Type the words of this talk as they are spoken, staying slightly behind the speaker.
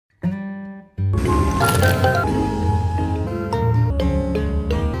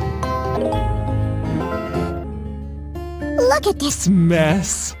Look at this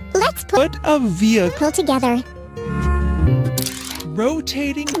mess. Let's put Put a vehicle together.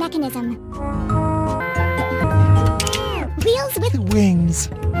 rotating Mechanism. Wheels with wings.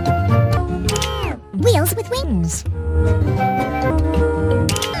 wheels with wings.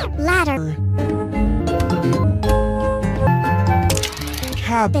 Ladder.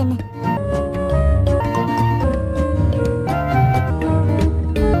 Cabin. Bin.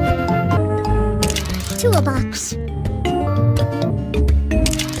 Toolbox.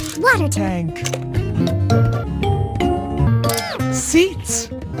 Water tank. Tank. Seats.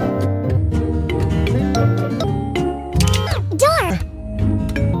 Door.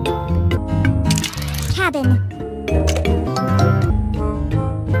 Cabin.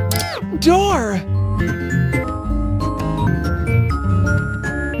 Door.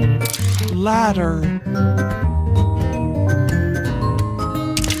 Ladder.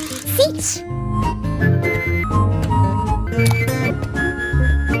 Seats.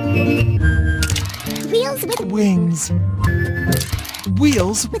 Wheels with Wings.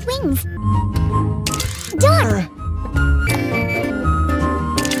 Wheels. wings. Door.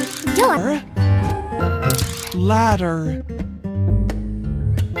 Door. Ladder.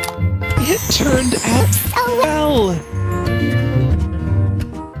 It turned out Oh, well.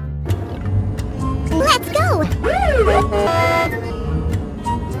 let's go.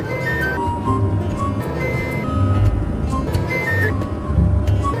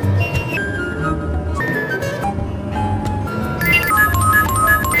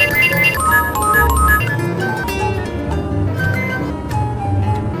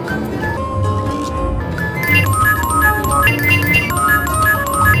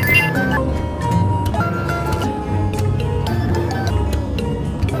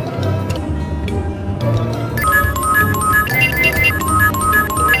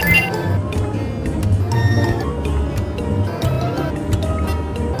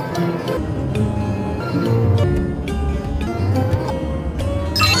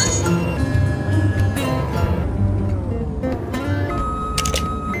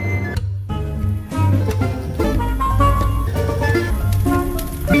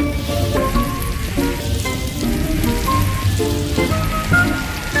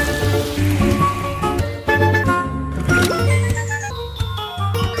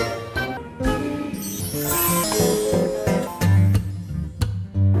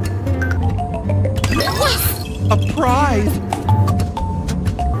 A prize.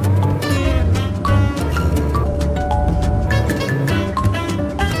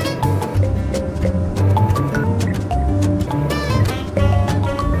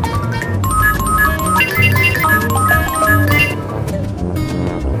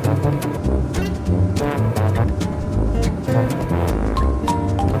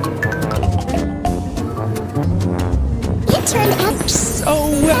 It turned out So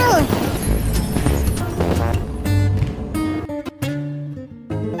well.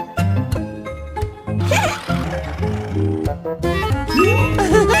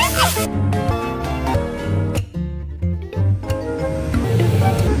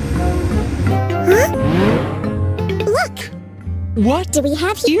 Look, What do we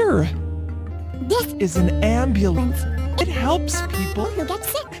have here? here This is an ambulance. ambulance It helps people. who get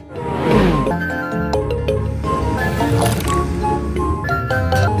sick.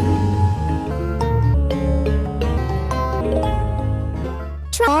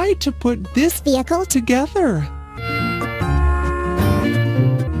 Try to put this Vehicle together.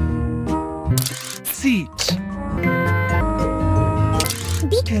 Seat.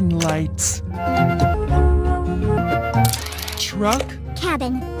 Beacon lights. Truck.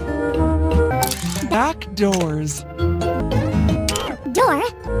 cabin. Back doors. Door.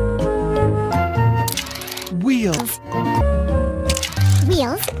 Wheels.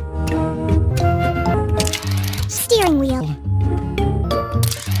 Wheels. Steering wheel.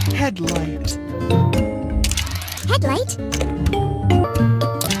 Headlight. Headlight.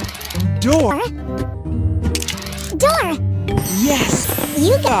 Door. Door. Yes,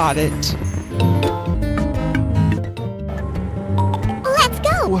 You got it. Let's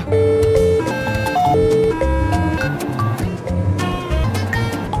go.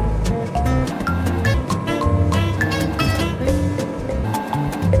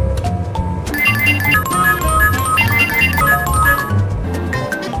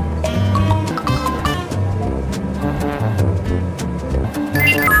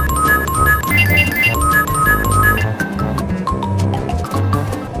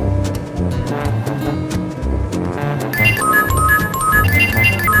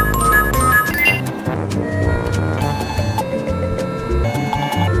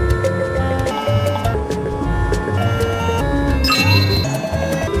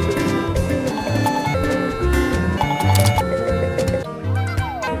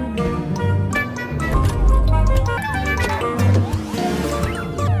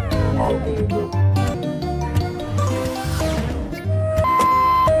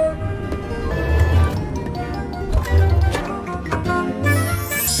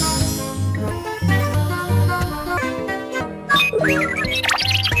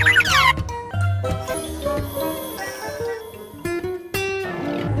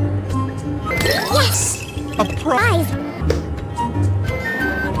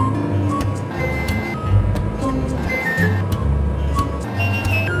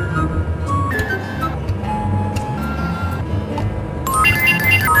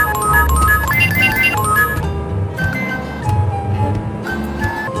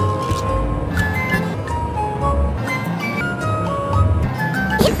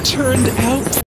 turned out